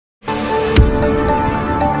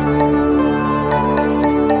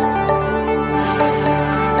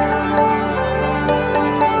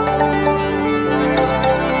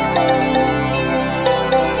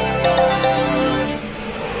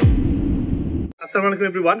Assalamualaikum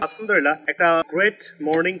everyone. Alhamdulillah, a great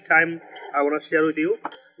morning time I want to share with you.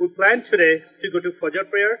 We plan today to go to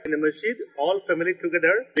Fajr prayer in the masjid, all family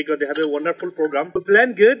together because they have a wonderful program. We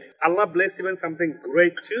plan good. Allah bless even something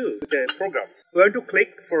great too with the program. We're going to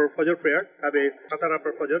click for Fajr prayer, have a Fatara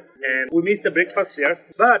for Fajr, and we missed the breakfast there.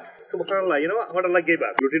 But subhanallah, you know what Allah gave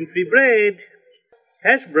us? Gluten-free bread,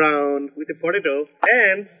 hash brown with a potato,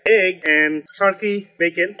 and egg and turkey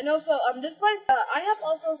bacon. And also, this one, I have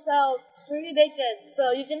also sell turkey bacon, so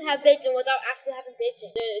you can have bacon without actually having bacon.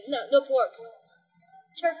 No pork.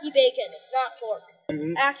 Turkey bacon, it's not pork.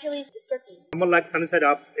 Actually, it's turkey. Someone like sunny side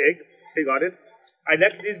up egg, he got it. I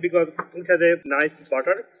like this because it has a nice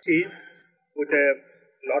butter, cheese with a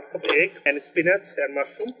lot of egg and spinach and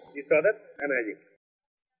mushroom. You saw that? Amazing.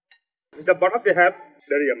 The bottom they have,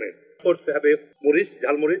 very yummy. Of course, they have a moris,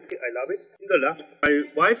 jal moris. I love it. Alhamdulillah. My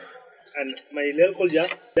wife and my little kolja,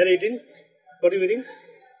 they're eating. What are you eating?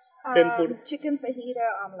 Same food. Chicken fajita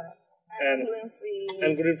omelette and gluten-free.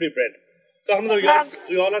 And gluten-free bread. So, alhamdulillah,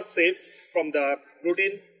 we all are safe from the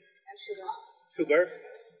gluten And sugar.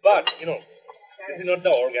 But, you know, this is not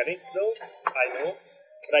the organic though. I know.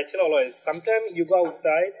 But I tell always, sometimes you go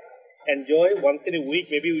outside, enjoy once in a week.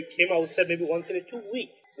 Maybe we came outside maybe once in a 2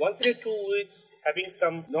 weeks. Once in a 2 weeks, having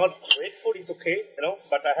some not great food is okay, you know,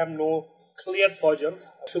 but I have no clear poison,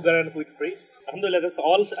 sugar and wheat free. Alhamdulillah, that's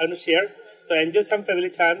all I'm going to share. So enjoy some family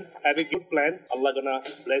time, have a good plan. Allah gonna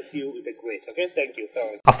bless you with a great, okay? Thank you.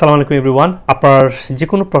 আসসালামু আলাইকুম everyone. আপনার যে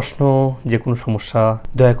কোনো প্রশ্ন, যে কোনো সমস্যা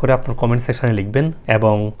দয়া করে আপনার কমেন্ট সেকশনে লিখবেন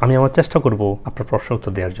এবং আমি আমার চেষ্টা করব আপনার প্রশ্নের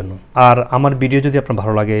উত্তর দেওয়ার জন্য। আর আমার ভিডিও যদি আপনার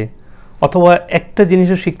ভালো লাগে অথবা একটা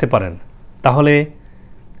জিনিসও শিখতে পারেন তাহলে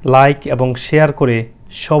লাইক এবং শেয়ার করে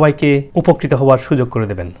সবাইকে উপকৃত হওয়ার সুযোগ করে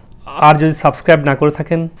দেবেন। আর যদি সাবস্ক্রাইব না করে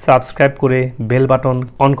থাকেন সাবস্ক্রাইব করে বেল বাটন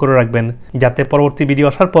অন করে রাখবেন যাতে পরবর্তী ভিডিও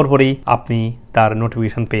আসার পরপরই আপনি তার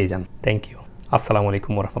নোটিফিকেশন পেয়ে যান। Thank you. আসসালামু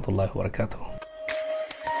আলাইকুম ওয়া রাহমাতুল্লাহি ওয়া বারাকাতুহু।